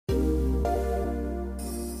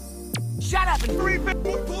Shut up and three bit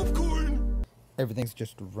popcorn. Everything's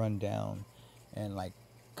just run down and like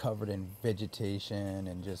covered in vegetation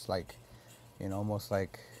and just like, almost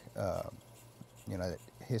like, that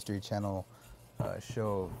History Channel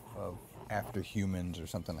show of After Humans or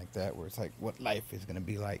something like that, where it's like what life is gonna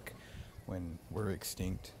be like when we're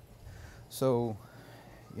extinct. So,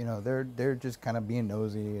 they're just kind of being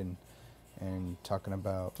nosy and talking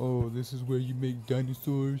about, oh, this is where you make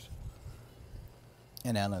dinosaurs.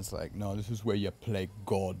 And Alan's like, no, this is where you play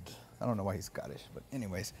God. I don't know why he's Scottish, but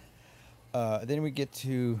anyways. Then we get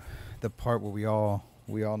to the part where we all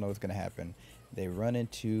know what's gonna happen. They run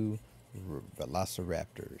into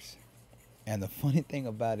velociraptors, and the funny thing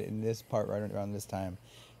about it in this part, right around this time,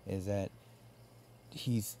 is that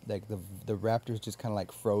he's like the raptor's just kind of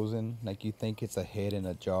like frozen. Like you think it's a head in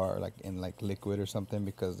a jar, like in like liquid or something,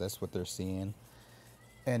 because that's what they're seeing.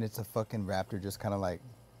 And it's a fucking raptor just kind of like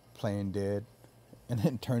playing dead, and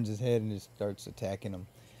then turns his head and just starts attacking them.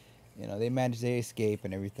 They escape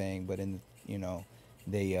and everything, but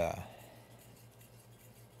they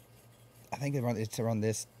I think it's around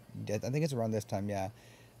this time, yeah.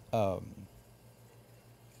 um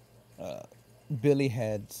Billy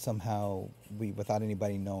had somehow, without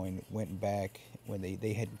anybody knowing, went back when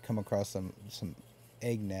they had come across some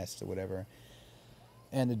egg nests or whatever,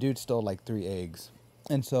 and the dude stole like 3 eggs.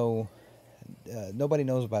 And so nobody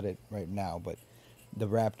knows about it right now, but the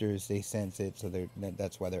raptors, they sense it, so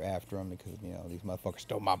that's why they're after them, because these motherfuckers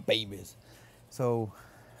stole my babies. So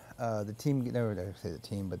the team, never say the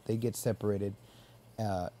team, but they get separated,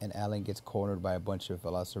 and Alan gets cornered by a bunch of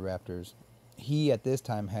velociraptors. He at this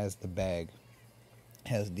time has the bag,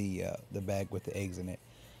 the bag with the eggs in it.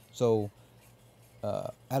 So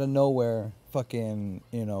out of nowhere, fucking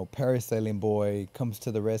parasailing boy comes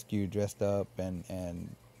to the rescue dressed up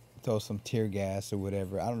and throws some tear gas or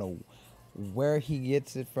whatever. I don't know where he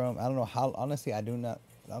gets it from. I don't know how. Honestly, I don't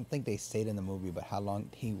think they stayed in the movie, but how long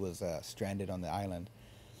he was stranded on the island.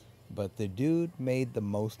 But the dude made the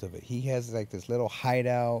most of it. He has like this little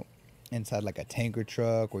hideout inside like a tanker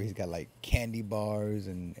truck where he's got like candy bars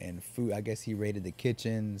and food. I guess he raided the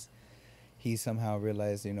kitchens. He somehow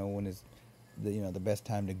realized, when it's the best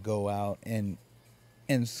time to go out and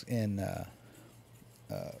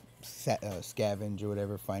scavenge or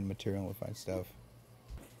whatever, find material and find stuff.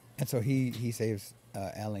 And so he saves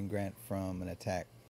Alan Grant from an attack